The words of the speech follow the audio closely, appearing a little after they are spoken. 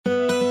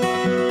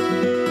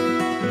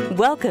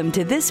Welcome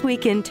to This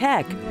Week in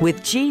Tech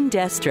with Gene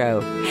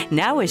Destro.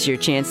 Now is your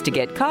chance to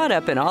get caught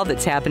up in all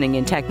that's happening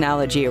in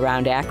technology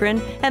around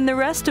Akron and the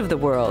rest of the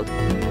world.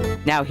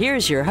 Now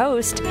here's your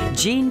host,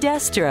 Gene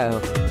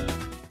Destro.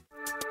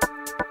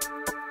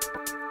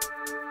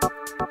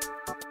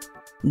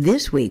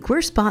 This week, we're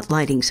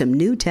spotlighting some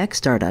new tech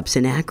startups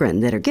in Akron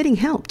that are getting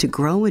help to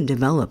grow and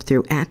develop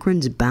through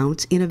Akron's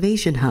Bounce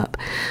Innovation Hub.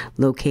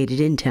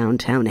 Located in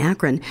downtown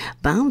Akron,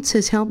 Bounce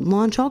has helped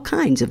launch all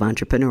kinds of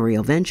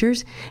entrepreneurial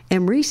ventures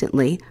and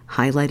recently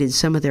highlighted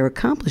some of their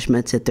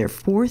accomplishments at their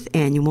 4th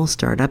annual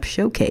Startup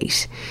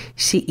Showcase.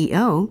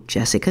 CEO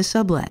Jessica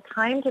Sublett.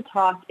 Time to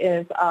Talk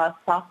is a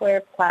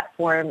software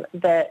platform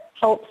that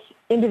helps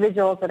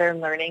individuals that are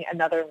learning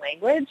another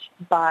language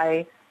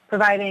by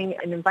providing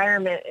an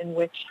environment in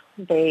which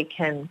they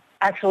can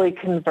actually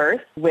converse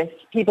with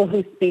people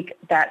who speak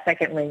that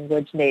second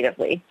language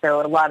natively.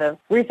 So a lot of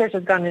research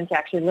has gone into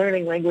actually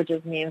learning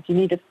languages means you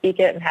need to speak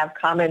it and have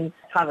common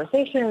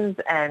conversations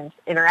and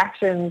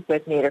interactions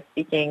with native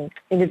speaking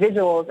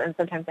individuals, and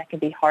sometimes that can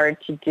be hard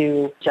to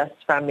do just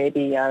from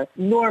maybe a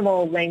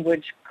normal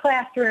language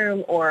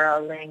classroom or a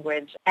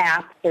language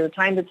app. So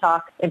Time to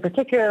Talk in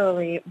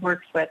particularly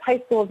works with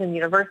high schools and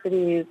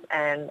universities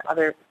and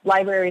other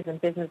libraries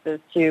and businesses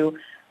to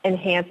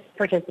enhance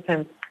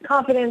participants'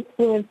 confidence,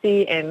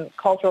 fluency, and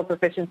cultural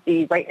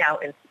proficiency right now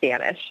in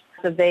Spanish.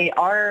 So they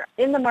are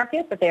in the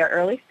market, but they are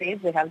early stage.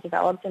 They have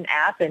developed an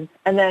app. And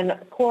then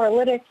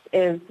Coralytics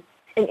is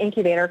an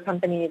incubator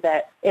company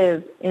that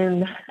is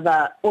in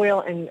the oil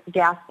and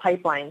gas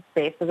pipeline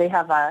space. So they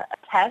have a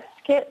test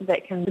kit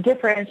that can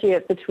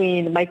differentiate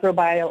between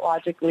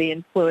microbiologically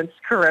influenced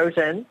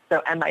corrosion,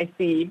 so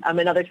MIC, and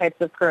other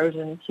types of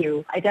corrosion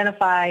to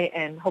identify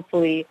and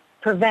hopefully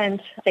prevent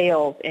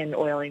fails in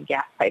oil and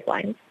gas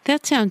pipelines.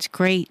 That sounds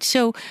great.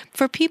 So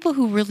for people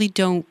who really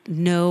don't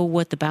know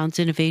what the Bounce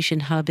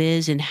Innovation Hub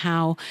is and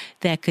how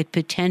that could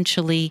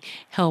potentially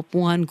help,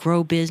 one,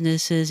 grow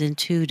businesses and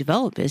two,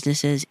 develop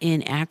businesses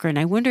in Akron,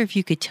 I wonder if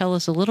you could tell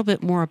us a little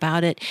bit more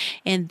about it,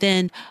 and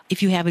then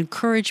if you have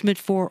encouragement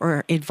for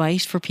or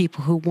advice for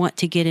people who want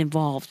to get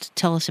involved,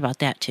 tell us about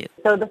that too.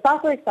 So the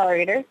Software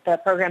Accelerator, the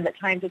program that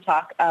Time to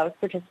Talk was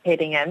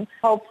participating in,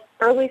 helps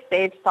early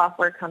stage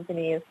software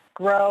companies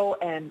grow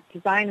and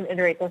design and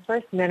iterate their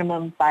first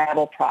minimum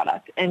viable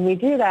product. And we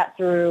do that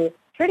through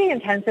pretty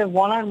intensive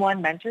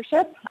one-on-one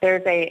mentorship.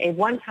 There's a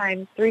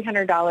one-time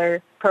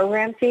 $300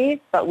 program fee,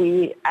 but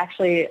we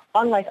actually,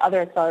 unlike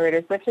other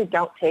accelerators, we actually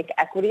don't take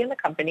equity in the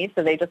company,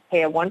 so they just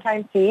pay a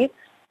one-time fee,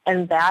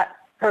 and that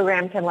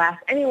program can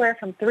last anywhere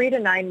from 3 to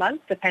 9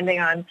 months, depending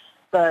on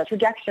the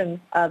trajectory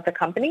of the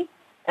company.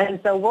 And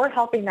so we're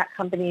helping that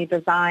company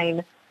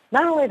design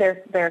not only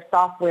their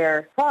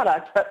software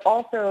products, but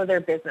also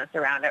their business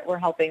around it. We're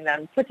helping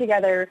them put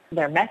together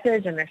their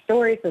message and their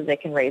story so they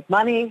can raise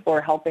money. We're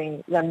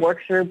helping them work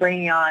through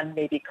bringing on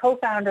maybe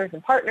co-founders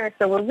and partners.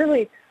 So we're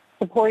really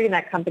supporting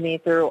that company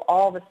through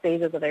all the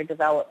stages of their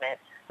development.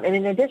 And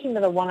in addition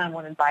to the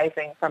one-on-one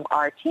advising from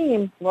our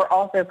team, we're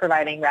also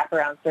providing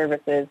wraparound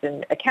services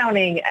in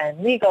accounting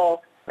and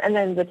legal. And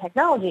then the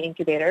technology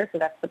incubator, so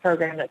that's the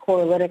program that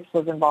Coralytics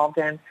was involved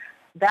in,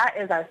 that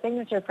is our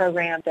signature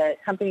program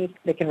that companies,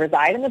 they can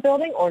reside in the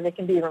building or they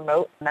can be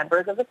remote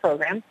members of the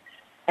program.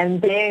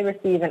 And they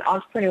receive an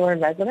entrepreneur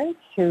in residence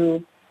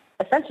who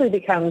essentially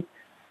becomes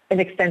an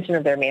extension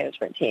of their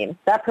management team.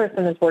 That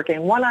person is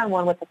working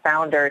one-on-one with the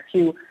founder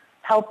to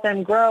help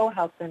them grow,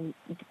 help them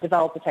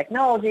develop the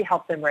technology,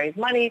 help them raise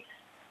money,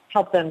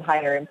 help them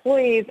hire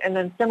employees. And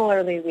then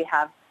similarly, we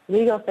have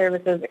legal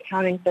services,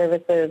 accounting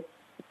services,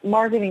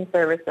 marketing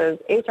services,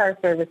 HR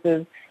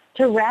services,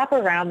 to wrap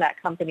around that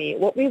company.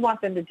 What we want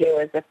them to do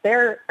is if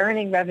they're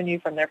earning revenue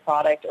from their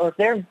product or if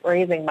they're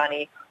raising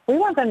money, we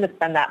want them to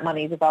spend that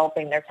money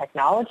developing their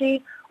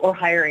technology or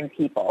hiring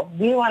people.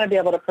 We want to be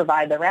able to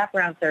provide the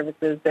wraparound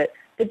services that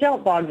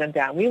don't bog them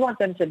down. We want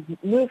them to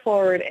move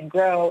forward and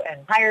grow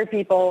and hire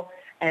people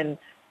and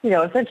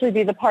essentially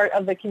be the part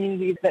of the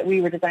community that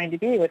we were designed to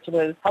be, which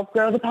was help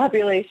grow the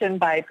population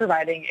by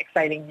providing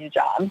exciting new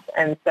jobs.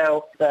 And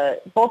so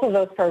both of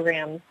those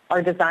programs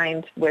are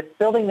designed with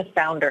building the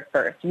founder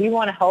first. We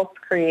want to help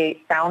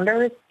create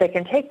founders that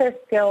can take their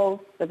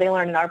skills that they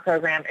learn in our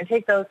program and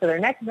take those to their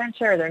next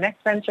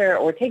venture,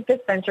 or take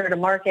this venture to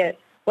market,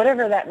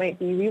 whatever that might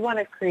be. We want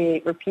to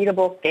create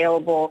repeatable,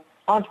 scalable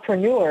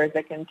entrepreneurs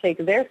that can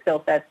take their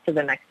skill sets to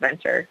the next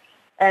venture.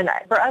 And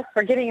for us,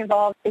 for getting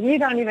involved, if you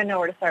don't even know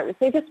where to start, we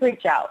say just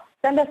reach out.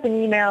 Send us an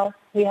email.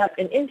 We have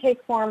an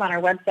intake form on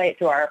our website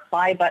through our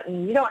apply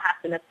button. You don't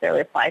have to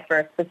necessarily apply for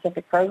a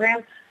specific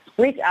program.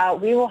 Reach out.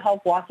 We will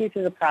help walk you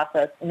through the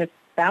process. And if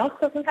Bounce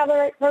doesn't have the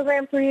right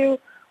program for you,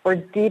 we're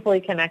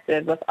deeply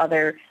connected with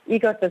other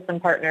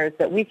ecosystem partners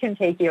that we can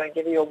take you and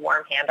give you a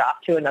warm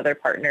handoff to another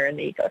partner in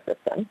the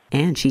ecosystem.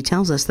 And she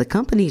tells us the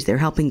companies they're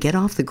helping get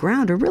off the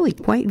ground are really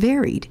quite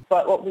varied.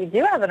 But what we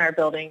do have in our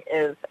building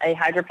is a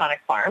hydroponic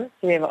farm.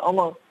 So we have an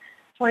almost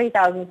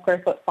 20,000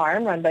 square foot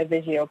farm run by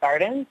Vigio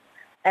Gardens.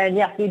 And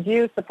yes, we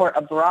do support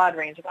a broad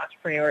range of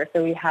entrepreneurs.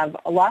 So we have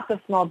lots of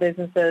small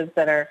businesses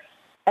that are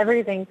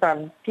everything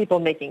from people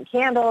making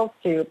candles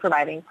to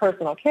providing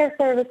personal care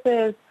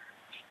services,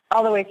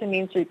 all the way to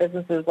Main Street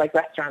businesses like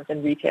restaurants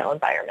and retail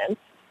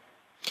environments.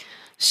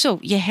 So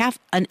you have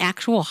an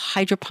actual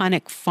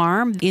hydroponic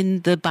farm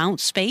in the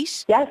Bounce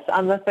space? Yes,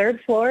 on the third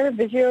floor,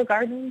 Vigio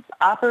Gardens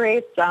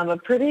operates a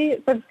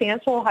pretty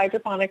substantial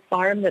hydroponic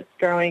farm that's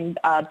growing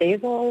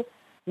basil,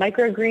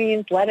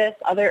 microgreens, lettuce,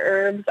 other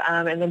herbs,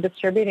 and then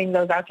distributing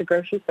those out to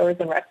grocery stores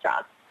and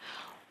restaurants.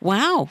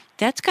 Wow,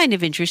 that's kind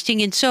of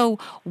interesting. And so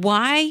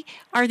why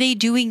are they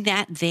doing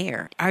that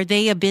there? Are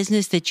they a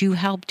business that you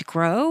helped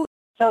grow?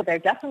 So they're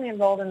definitely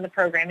enrolled in the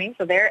programming.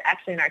 So they're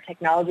actually in our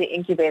technology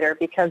incubator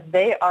because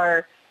they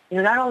are,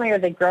 not only are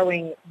they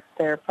growing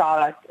their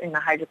product in a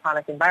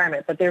hydroponic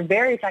environment, but they're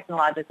very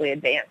technologically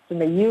advanced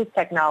and they use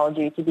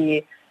technology to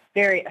be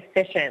very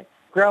efficient,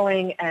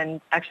 growing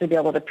and actually be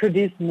able to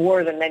produce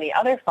more than many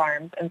other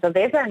farms. And so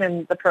they've been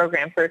in the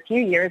program for a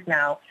few years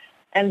now,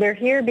 and they're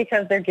here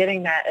because they're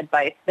getting that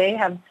advice. They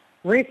have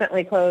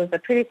recently closed a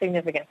pretty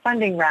significant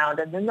funding round,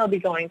 and then they'll be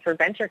going for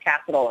venture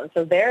capital. And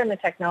so they're in the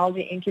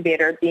technology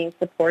incubator being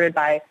supported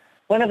by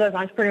one of those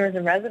entrepreneurs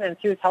in residence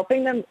who is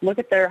helping them look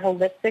at their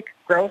holistic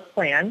growth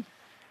plan.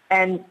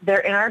 And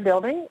they're in our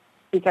building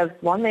because,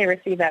 one, they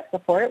receive that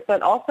support,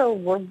 but also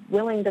we're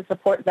willing to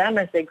support them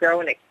as they grow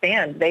and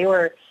expand. They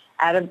were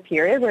at a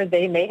period where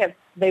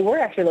they were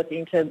actually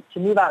looking to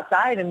move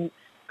outside and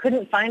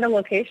couldn't find a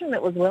location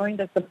that was willing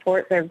to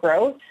support their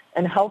growth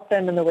and help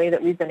them in the way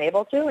that we've been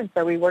able to. And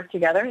so we worked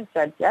together and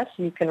said, yes,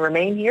 you can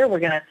remain here. We're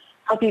going to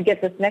help you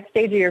get this next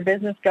stage of your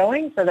business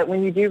going so that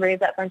when you do raise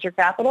that venture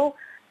capital,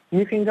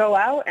 you can go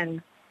out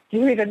and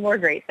do even more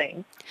great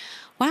things.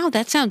 Wow,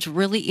 that sounds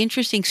really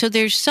interesting. So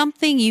there's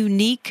something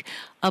unique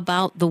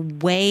about the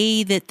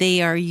way that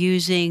they are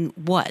using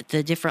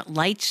the different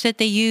lights that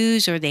they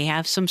use, or they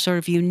have some sort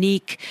of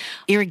unique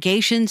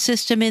irrigation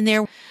system in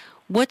there.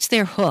 What's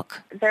their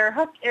hook? Their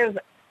hook is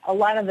a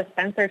lot of the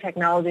sensor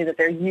technology that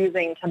they're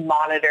using to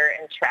monitor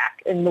and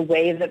track in the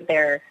way that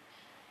they're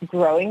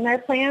growing their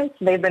plants.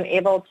 They've been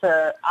able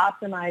to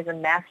optimize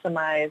and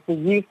maximize the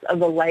use of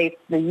the lights,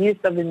 the use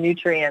of the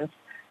nutrients,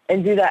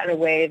 and do that in a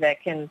way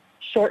that can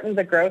shorten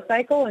the growth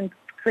cycle and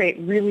create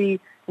really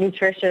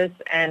nutritious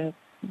and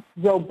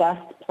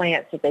robust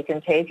plants that they can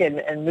take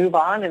and move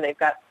on. And they've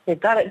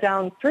got it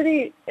down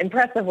pretty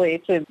impressively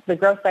to the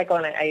growth cycle.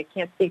 And I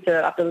can't speak to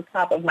it off the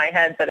top of my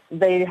head, but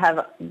they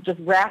have just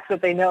racks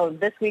that they know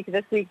this week, these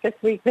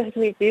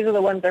are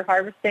the ones they're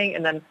harvesting.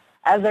 And then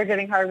as they're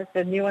getting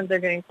harvested, new ones are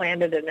getting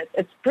planted. And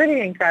it's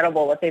pretty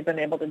incredible what they've been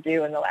able to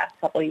do in the last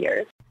couple of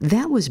years.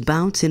 That was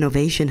Bounce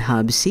Innovation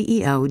Hub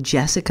CEO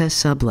Jessica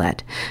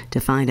Sublett. To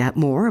find out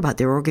more about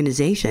their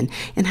organization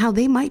and how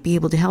they might be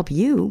able to help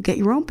you get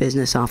your own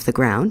business off the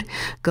ground,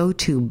 go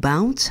to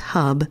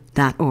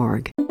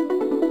bouncehub.org.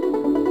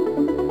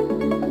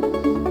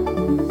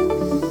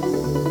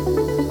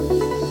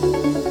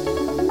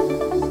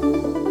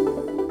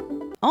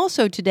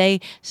 Also today,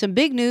 some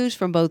big news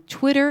from both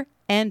Twitter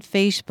and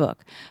Facebook.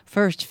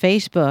 First,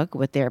 Facebook,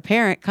 with their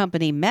parent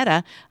company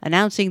Meta,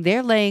 announcing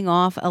they're laying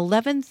off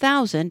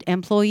 11,000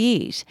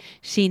 employees.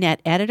 CNET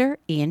editor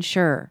Ian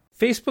Sherr.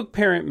 Facebook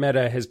parent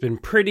Meta has been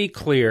pretty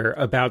clear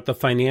about the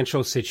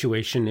financial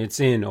situation it's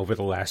in over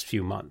the last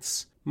few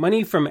months.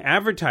 Money from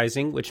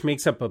advertising, which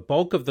makes up a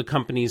bulk of the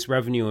company's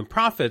revenue and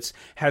profits,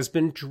 has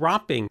been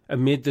dropping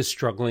amid the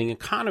struggling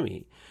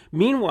economy.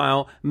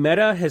 Meanwhile,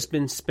 Meta has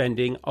been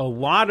spending a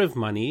lot of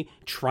money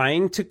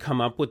trying to come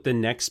up with the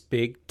next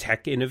big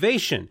tech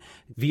innovation,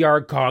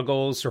 VR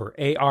goggles or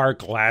AR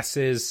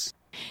glasses.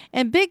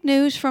 And big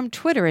news from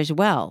Twitter as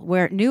well,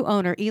 where new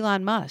owner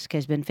Elon Musk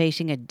has been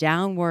facing a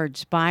downward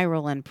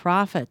spiral in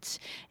profits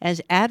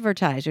as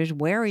advertisers,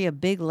 wary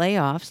of big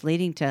layoffs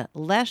leading to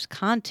less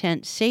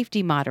content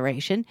safety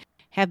moderation,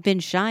 have been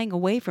shying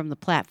away from the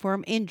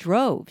platform in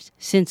droves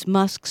since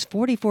Musk's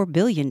 $44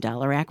 billion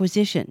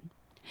acquisition.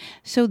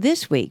 So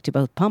this week, to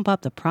both pump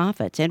up the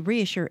profits and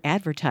reassure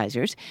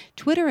advertisers,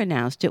 Twitter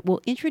announced it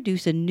will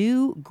introduce a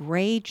new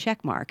gray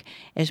checkmark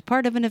as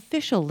part of an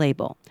official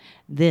label.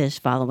 This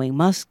following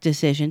Musk's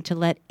decision to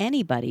let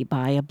anybody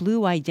buy a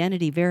blue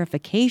identity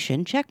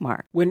verification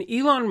checkmark. When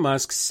Elon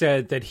Musk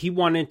said that he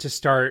wanted to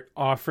start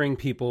offering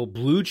people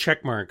blue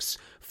checkmarks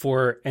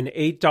for an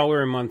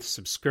 $8 a month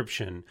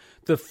subscription,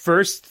 the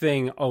first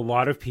thing a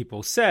lot of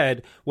people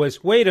said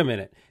was, wait a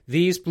minute,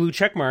 these blue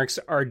checkmarks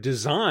are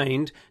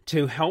designed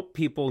to help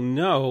people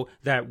know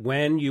that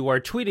when you are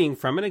tweeting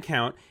from an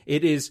account,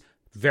 it is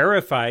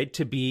verified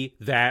to be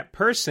that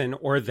person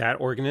or that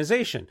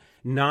organization,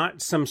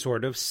 not some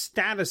sort of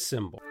status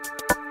symbol.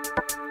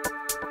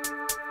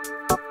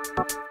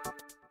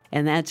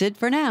 And that's it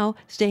for now.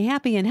 Stay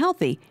happy and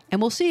healthy,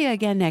 and we'll see you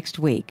again next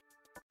week.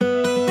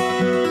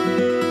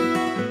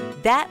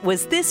 That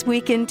was This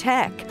Week in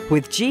Tech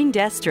with Gene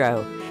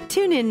Destro.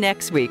 Tune in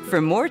next week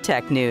for more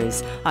tech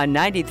news on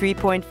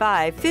 93.5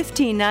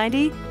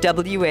 1590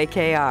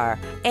 WAKR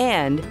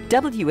and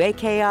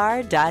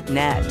WAKR.net.